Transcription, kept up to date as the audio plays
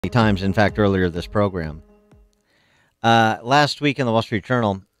times, in fact, earlier this program. Last week in the Wall Street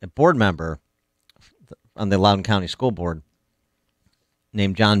Journal, a board member on the Loudoun County School Board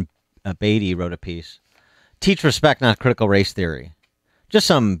named John Beatty wrote a piece, Teach Respect, Not Critical Race Theory. Just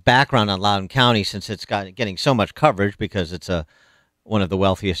some background on Loudoun County, since it's getting so much coverage because it's one of the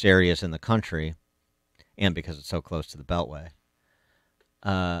wealthiest areas in the country and because it's so close to the Beltway.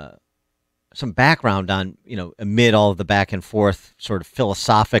 Some background on, amid all of the back and forth sort of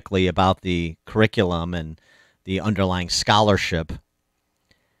philosophically about the curriculum and the underlying scholarship.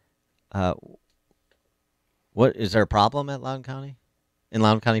 What is there a problem at Loudoun County? In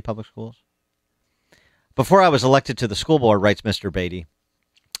Loudoun County Public Schools? Before I was elected to the school board, writes Mr. Beatty,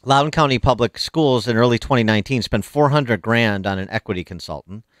 Loudoun County Public Schools in early 2019 spent $400,000 on an equity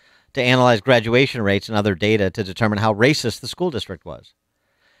consultant to analyze graduation rates and other data to determine how racist the school district was.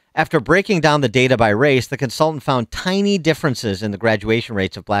 After breaking down the data by race, the consultant found tiny differences in the graduation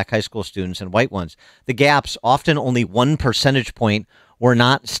rates of black high school students and white ones. The gaps, often only 1 percentage point, were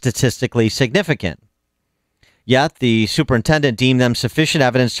not statistically significant. Yet, the superintendent deemed them sufficient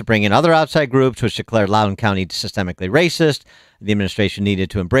evidence to bring in other outside groups, which declared Loudoun County systemically racist. The administration needed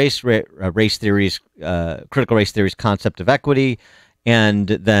to embrace race theories, critical race theory's concept of equity, and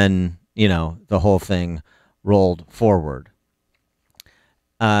then, the whole thing rolled forward.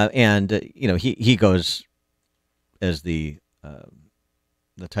 He goes, as the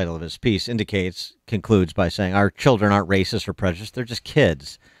title of his piece indicates, concludes by saying, our children aren't racist or prejudiced. They're just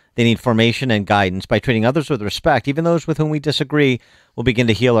kids. They need formation and guidance. By treating others with respect, even those with whom we disagree, we'll begin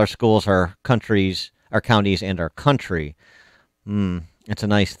to heal our schools, our countries, our counties, and our country. It's a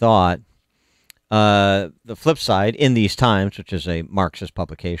nice thought. The flip side, in these times, which is a Marxist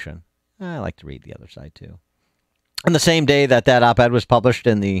publication, I like to read the other side too. On the same day that op-ed was published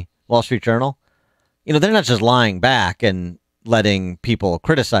in the Wall Street Journal, they're not just lying back and letting people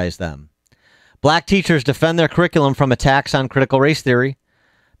criticize them. Black teachers defend their curriculum from attacks on critical race theory.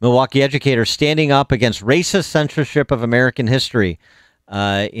 Milwaukee educators standing up against racist censorship of American history.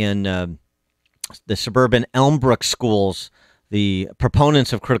 In the suburban Elmbrook schools, the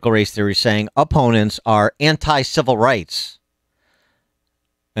proponents of critical race theory saying opponents are anti-civil rights.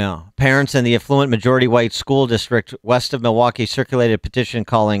 Parents in the affluent majority white school district west of Milwaukee circulated a petition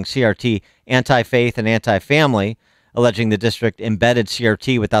calling CRT anti-faith and anti-family, alleging the district embedded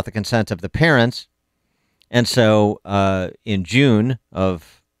CRT without the consent of the parents. And so in June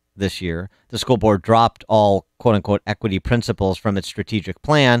of this year, the school board dropped all quote-unquote equity principles from its strategic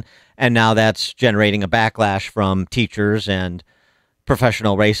plan, and now that's generating a backlash from teachers and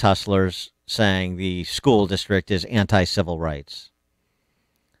professional race hustlers saying the school district is anti-civil rights.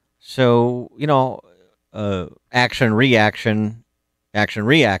 So, action, reaction, action,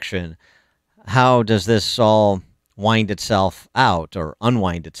 reaction. How does this all wind itself out, or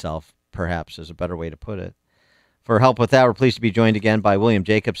unwind itself, perhaps is a better way to put it? For help with that, we're pleased to be joined again by William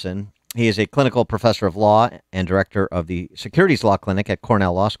Jacobson. He is a clinical professor of law and director of the Securities Law Clinic at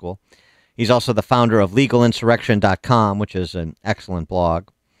Cornell Law School. He's also the founder of LegalInsurrection.com, which is an excellent blog,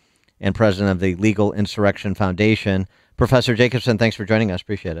 and president of the Legal Insurrection Foundation. Professor Jacobson, thanks for joining us.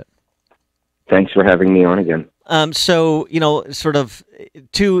 Appreciate it. Thanks for having me on again. So, sort of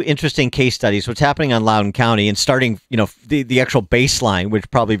two interesting case studies, what's happening on Loudoun County, and starting, the actual baseline, which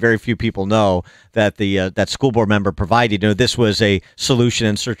probably very few people know that that school board member provided. This was a solution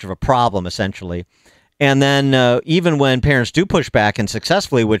in search of a problem, essentially. And then even when parents do push back, and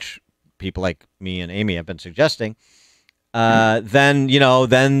successfully, which people like me and Amy have been suggesting, then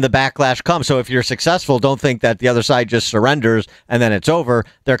the backlash comes. So if you're successful, don't think that the other side just surrenders and then it's over.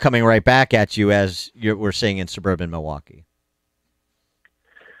 They're coming right back at you, as we're seeing in suburban Milwaukee.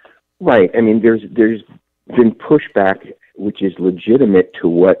 Right. I mean, there's been pushback, which is legitimate to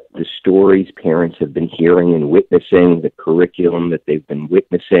what the stories parents have been hearing and witnessing, the curriculum that they've been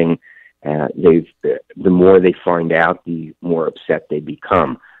witnessing. The more they find out, the more upset they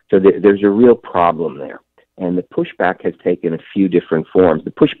become. So there's a real problem there. And the pushback has taken a few different forms. The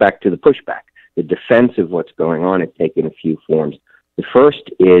pushback to the pushback, the defense of what's going on, has taken a few forms. The first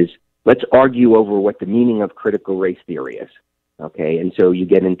is, let's argue over what the meaning of critical race theory is. Okay, and so you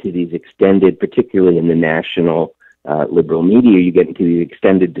get into these extended, particularly in the national liberal media, you get into these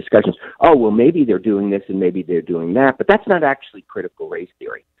extended discussions. Oh, well, maybe they're doing this and maybe they're doing that, but that's not actually critical race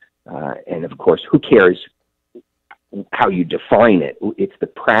theory. And of course, who cares how you define it? It's the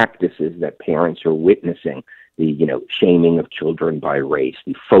practices that parents are witnessing, the shaming of children by race,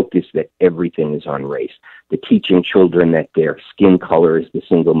 the focus that everything is on race, the teaching children that their skin color is the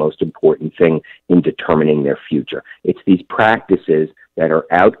single most important thing in determining their future. It's these practices that are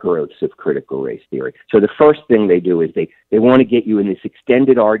outgrowths of critical race theory. So the first thing they do is they want to get you in this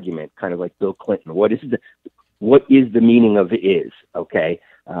extended argument, kind of like Bill Clinton. What is the meaning of is, okay?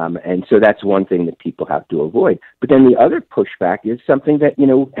 And so that's one thing that people have to avoid. But then the other pushback is something that,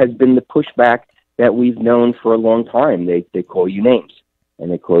 has been the pushback that we've known for a long time. They call you names,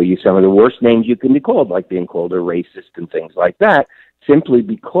 and they call you some of the worst names you can be called, like being called a racist and things like that, simply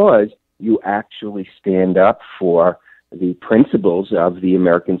because you actually stand up for the principles of the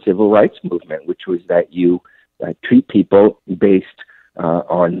American Civil Rights Movement, which was that you treat people based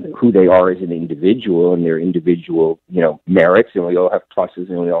on who they are as an individual and their individual, merits, and we all have pluses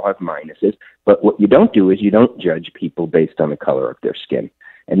and we all have minuses. But what you don't do is you don't judge people based on the color of their skin.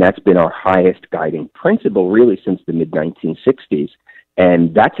 And that's been our highest guiding principle really since the mid-1960s.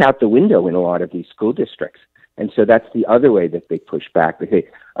 And that's out the window in a lot of these school districts. And so that's the other way that they push back. They say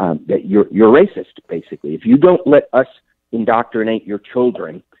that you're racist, basically. If you don't let us indoctrinate your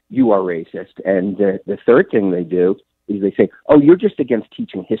children, you are racist. And the third thing they do is they say, oh, you're just against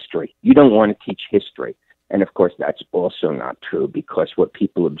teaching history. You don't want to teach history. And of course, that's also not true, because what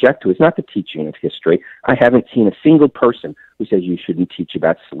people object to is not the teaching of history. I haven't seen a single person who says you shouldn't teach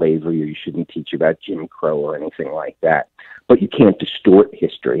about slavery or you shouldn't teach about Jim Crow or anything like that. But you can't distort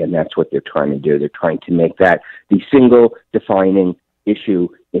history, and that's what they're trying to do. They're trying to make that the single defining issue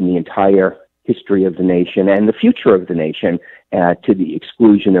in the entire history of the nation and the future of the nation, to the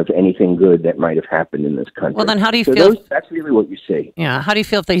exclusion of anything good that might have happened in this country. Well, then how do you feel? That's really what you see. Yeah. How do you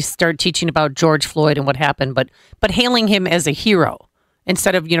feel if they start teaching about George Floyd and what happened, but hailing him as a hero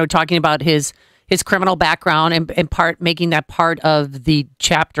instead of, talking about his criminal background and making that part of the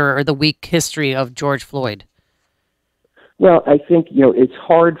chapter or the week history of George Floyd? Well, I think, it's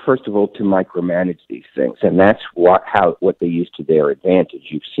hard, first of all, to micromanage these things, and that's what they use to their advantage.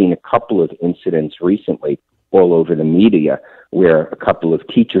 You've seen a couple of incidents recently all over the media where a couple of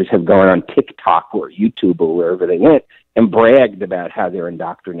teachers have gone on TikTok or YouTube or wherever they went and bragged about how they're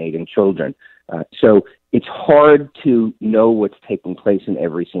indoctrinating children. So it's hard to know what's taking place in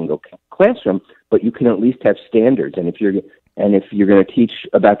every single classroom, but you can at least have standards. And if you're going to teach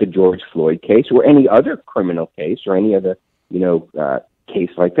about the George Floyd case or any other criminal case or any other case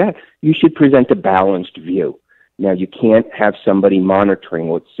like that, you should present a balanced view. Now, you can't have somebody monitoring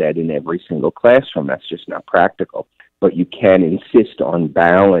what's said in every single classroom. That's just not practical. But you can insist on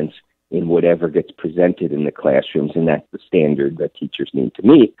balance in whatever gets presented in the classrooms, and that's the standard that teachers need to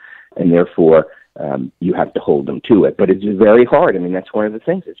meet. And therefore, you have to hold them to it. But it's very hard. I mean, that's one of the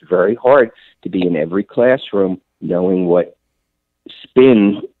things. It's very hard to be in every classroom knowing what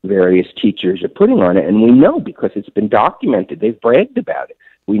spin various teachers are putting on it. And we know, because it's been documented, they've bragged about it.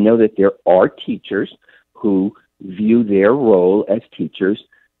 We know that there are teachers who view their role as teachers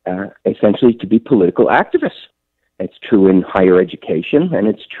essentially to be political activists. It's true in higher education, and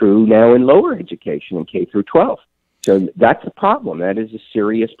it's true now in lower education in K through 12. So that's a problem. That is a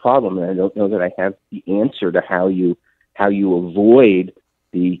serious problem, and I don't know that I have the answer to how you avoid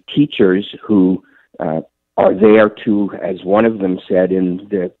the teachers who are there to, as one of them said in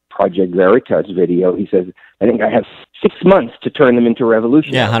the Project Veritas video, he says, I think I have 6 months to turn them into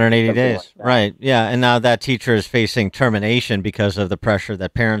revolutionaries. Yeah, 180 days. Like right. Yeah. And now that teacher is facing termination because of the pressure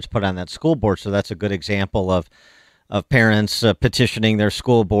that parents put on that school board. So that's a good example of parents petitioning their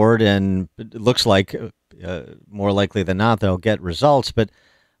school board, and it looks like more likely than not they'll get results. But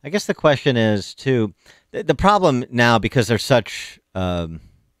I guess the question is, too, the problem now, because there's such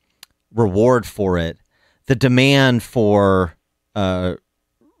reward for it, the demand for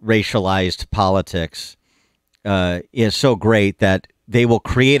racialized politics is so great that they will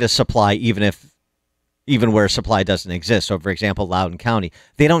create a supply even where supply doesn't exist. So, for example, Loudoun County,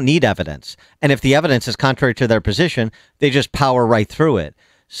 they don't need evidence. And if the evidence is contrary to their position, they just power right through it.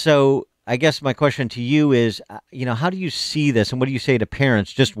 So I guess my question to you is, how do you see this, and what do you say to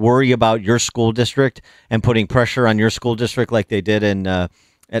parents? Just worry about your school district and putting pressure on your school district like they did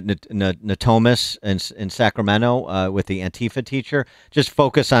at Natomas in Sacramento with the Antifa teacher. Just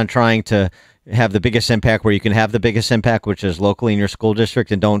focus on trying to have the biggest impact where you can have the biggest impact, which is locally in your school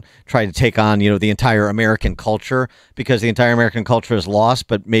district, and don't try to take on, the entire American culture, because the entire American culture is lost,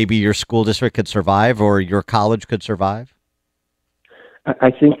 but maybe your school district could survive or your college could survive? I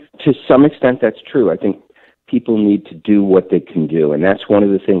think to some extent that's true. I think people need to do what they can do, and that's one of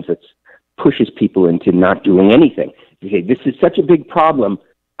the things that pushes people into not doing anything. You say, this is such a big problem,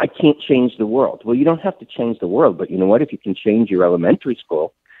 I can't change the world. Well, you don't have to change the world, but you know what? If you can change your elementary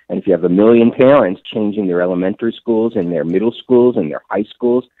school, and if you have 1 million parents changing their elementary schools and their middle schools and their high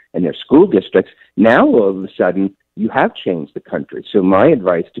schools and their school districts, now all of a sudden you have changed the country. So my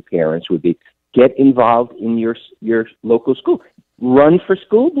advice to parents would be, get involved in your local school. run for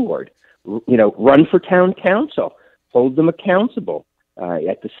school board, run for town council, hold them accountable.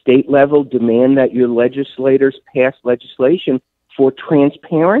 At the state level, demand that your legislators pass legislation for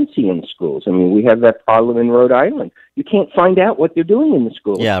transparency in schools. I mean, we have that problem in Rhode Island. You can't find out what they're doing in the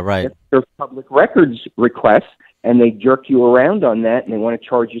schools. Yeah, right. There's public records requests, and they jerk you around on that, and they want to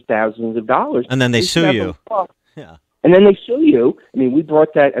charge you thousands of dollars. And then they sue you. Yeah. And then they sue you. I mean, we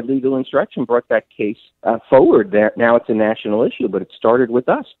brought that at Legal Instruction, brought that case forward. There now it's a national issue, but it started with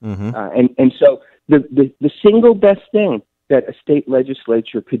us. Mm-hmm. And so the single best thing that a state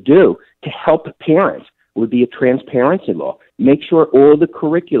legislature could do to help parents would be a transparency law. Make sure all the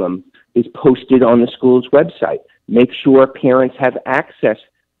curriculum is posted on the school's website. Make sure parents have access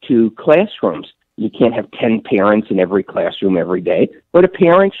to classrooms. You can't have 10 parents in every classroom every day, but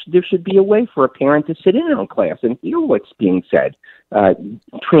there should be a way for a parent to sit in on class and hear what's being said.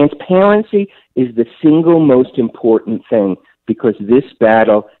 Transparency is the single most important thing, because this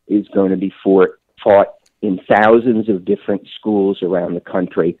battle is going to be fought in thousands of different schools around the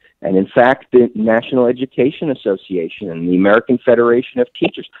country. And in fact, the National Education Association and the American Federation of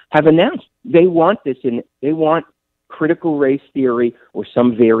Teachers have announced they want this, and they want critical race theory or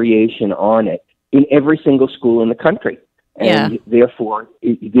some variation on it in every single school in the country. And therefore,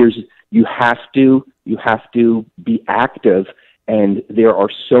 you have to be active. And there are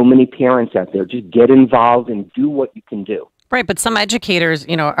so many parents out there. Just get involved and do what you can do. Right, but some educators,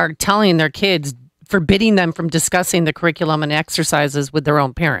 are telling their kids, forbidding them from discussing the curriculum and exercises with their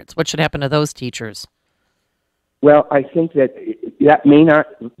own parents. What should happen to those teachers? Well, I think that may not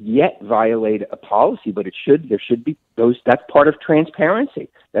yet violate a policy, but it should. There should be those. That's part of transparency.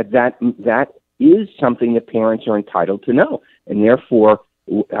 That is something that parents are entitled to know, and therefore,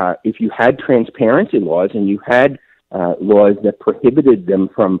 if you had transparency laws and you had laws that prohibited them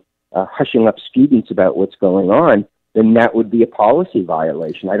from hushing up students about what's going on, then that would be a policy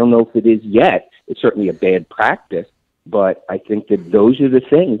violation. I don't know if it is yet. It's certainly a bad practice, but I think that those are the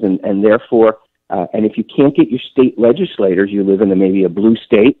things, and therefore, and if you can't get your state legislators, you live in maybe a blue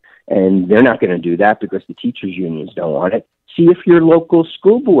state, and they're not going to do that because the teachers' unions don't want it. See if your local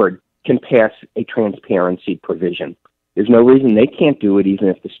school board can pass a transparency provision. There's no reason they can't do it, even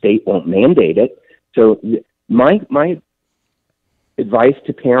if the state won't mandate it. So my advice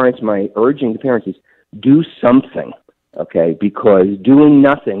to parents, my urging to parents is do something, okay? Because doing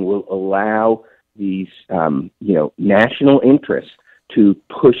nothing will allow these, national interests to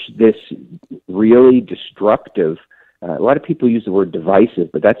push this really destructive. A lot of people use the word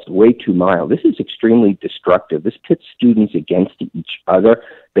divisive, but that's way too mild. This is extremely destructive. This pits students against each other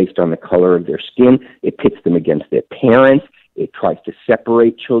based on the color of their skin. It pits them against their parents. It tries to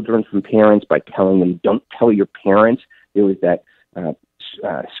separate children from parents by telling them, don't tell your parents. There was that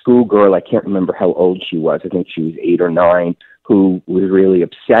schoolgirl, I can't remember how old she was. I think she was 8 or 9, who was really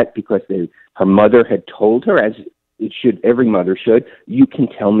upset because her mother had told her, as it should, every mother should, you can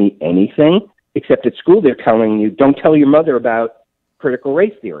tell me anything, except at school they're telling you, don't tell your mother about critical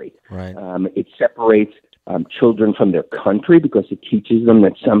race theory. Right. It separates children from their country because it teaches them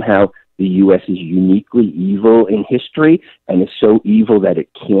that somehow the U.S. is uniquely evil in history and is so evil that it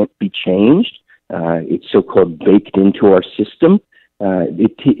can't be changed. It's so-called baked into our system.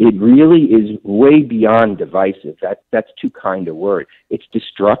 It really is way beyond divisive. That's too kind a word. It's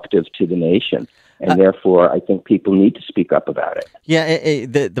destructive to the nation, and therefore I think people need to speak up about it. Yeah,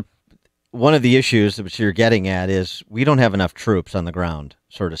 the one of the issues which you're getting at is we don't have enough troops on the ground,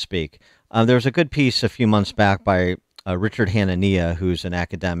 so to speak. There was a good piece a few months back by Richard Hanania, who's an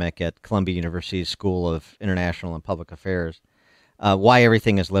academic at Columbia University's School of International and Public Affairs, Why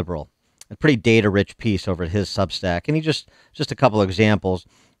Everything is Liberal. A pretty data-rich piece over at his Substack. And he just a couple of examples.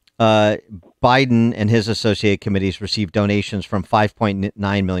 Biden and his associated committees received donations from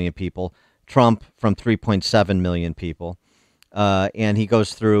 5.9 million people, Trump from 3.7 million people. And he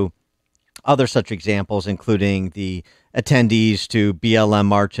goes through other such examples, including the attendees to BLM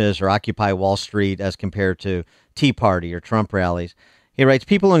marches or Occupy Wall Street as compared to Tea Party or Trump rallies. He writes,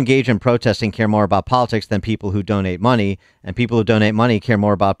 people who engage in protesting care more about politics than people who donate money, and people who donate money care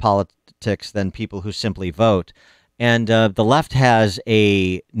more about politics than people who simply vote. And the left has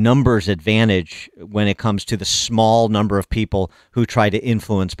a numbers advantage when it comes to the small number of people who try to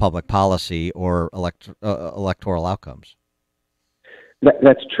influence public policy or electoral outcomes.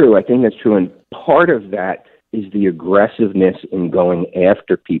 That's true. I think that's true. And part of that is the aggressiveness in going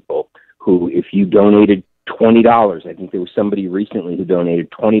after people who, if you donated $20, I think there was somebody recently who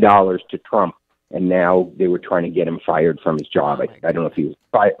donated $20 to Trump, and now they were trying to get him fired from his job. I don't know if he was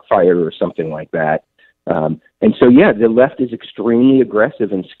fired or something like that. And so, yeah, the left is extremely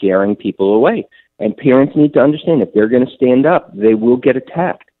aggressive in scaring people away. And parents need to understand if they're going to stand up, they will get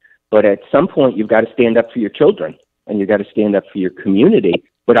attacked. But at some point, you've got to stand up for your children and you've got to stand up for your community.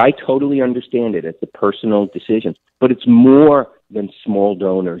 But I totally understand it. It's a personal decision. But it's more than small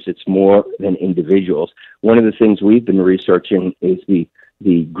donors. It's more than individuals. One of the things we've been researching is the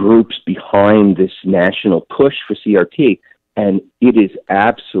groups behind this national push for CRT. And it is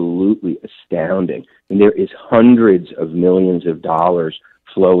absolutely astounding. And there is hundreds of millions of dollars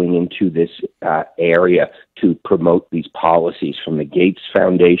flowing into this area to promote these policies, from the Gates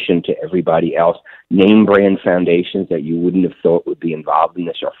Foundation to everybody else. Name brand foundations that you wouldn't have thought would be involved in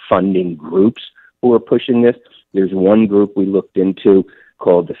this are funding groups who are pushing this. There's one group we looked into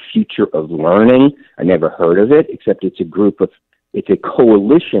called the Future of Learning. I never heard of it, except it's a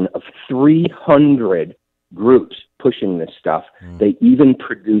coalition of 300 groups pushing this stuff. They even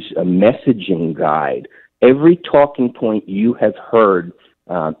produce a messaging guide. Every talking point you have heard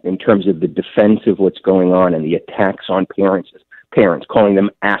in terms of the defense of what's going on and the attacks on parents, calling them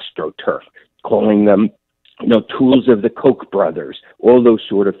AstroTurf, calling them, tools of the Koch brothers, all those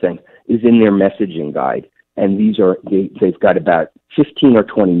sort of things, is in their messaging guide. And they've got about 15 or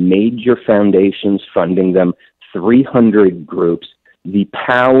 20 major foundations funding them, 300 groups. The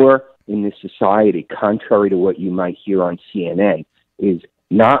power in this society, contrary to what you might hear on CNN, is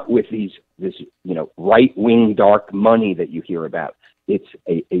not with this right-wing dark money that you hear about. It's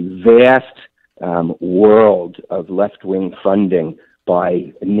a vast world of left-wing funding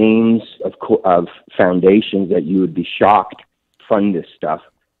by names of foundations that you would be shocked fund this stuff.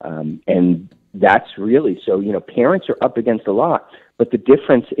 And that's really, so, parents are up against a lot. But the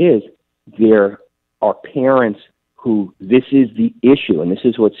difference is there are parents who, this is the issue, and this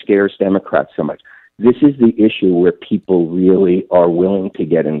is what scares Democrats so much. This is the issue where people really are willing to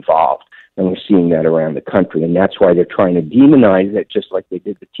get involved. And we're seeing that around the country. And that's why they're trying to demonize it, just like they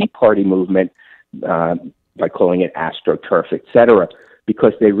did the Tea Party movement, by calling it AstroTurf, et cetera,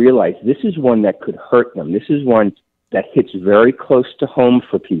 because they realize this is one that could hurt them. This is one that hits very close to home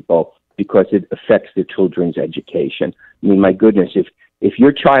for people because it affects their children's education. I mean, my goodness, if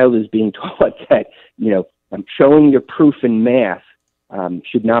your child is being taught that, showing your proof in math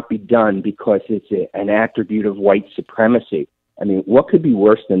should not be done because it's an attribute of white supremacy. I mean, what could be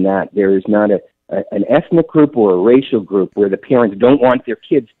worse than that? There is not an ethnic group or a racial group where the parents don't want their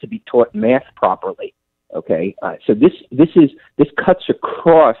kids to be taught math properly. Okay, so this cuts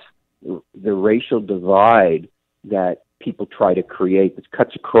across the racial divide that people try to create. This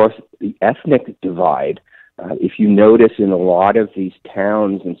cuts across the ethnic divide. If you notice in a lot of these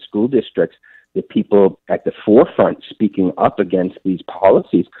towns and school districts, the people at the forefront speaking up against these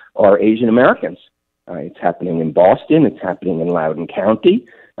policies are Asian Americans. It's happening in Boston. It's happening in Loudoun County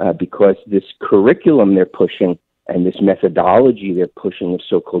because this curriculum they're pushing and this methodology they're pushing of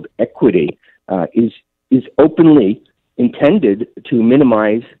so-called equity is openly intended to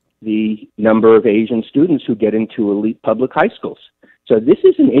minimize the number of Asian students who get into elite public high schools. So this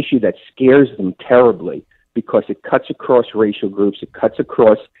is an issue that scares them terribly because it cuts across racial groups, it cuts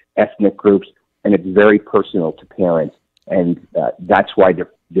across ethnic groups, and it's very personal to parents. And that's why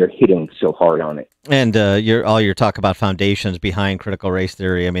they're hitting so hard on it. And all your talk about foundations behind critical race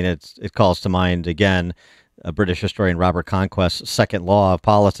theory, I mean, it calls to mind, again, British historian Robert Conquest's second law of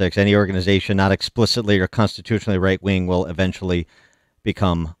politics. Any organization not explicitly or constitutionally right-wing will eventually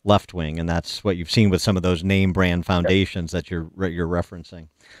become left-wing. And that's what you've seen with some of those name brand foundations that you're referencing.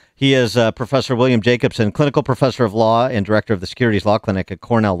 He is Professor William Jacobson, clinical professor of law and director of the Securities Law Clinic at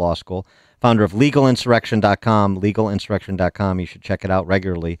Cornell Law School, founder of legalinsurrection.com, legalinsurrection.com. You should check it out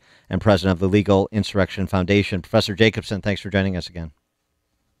regularly, and president of the Legal Insurrection Foundation. Professor Jacobson, thanks for joining us again.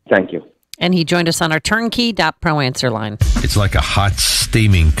 Thank you. And he joined us on our turnkey.pro answer line. It's like a hot,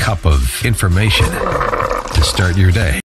 steaming cup of information to start your day.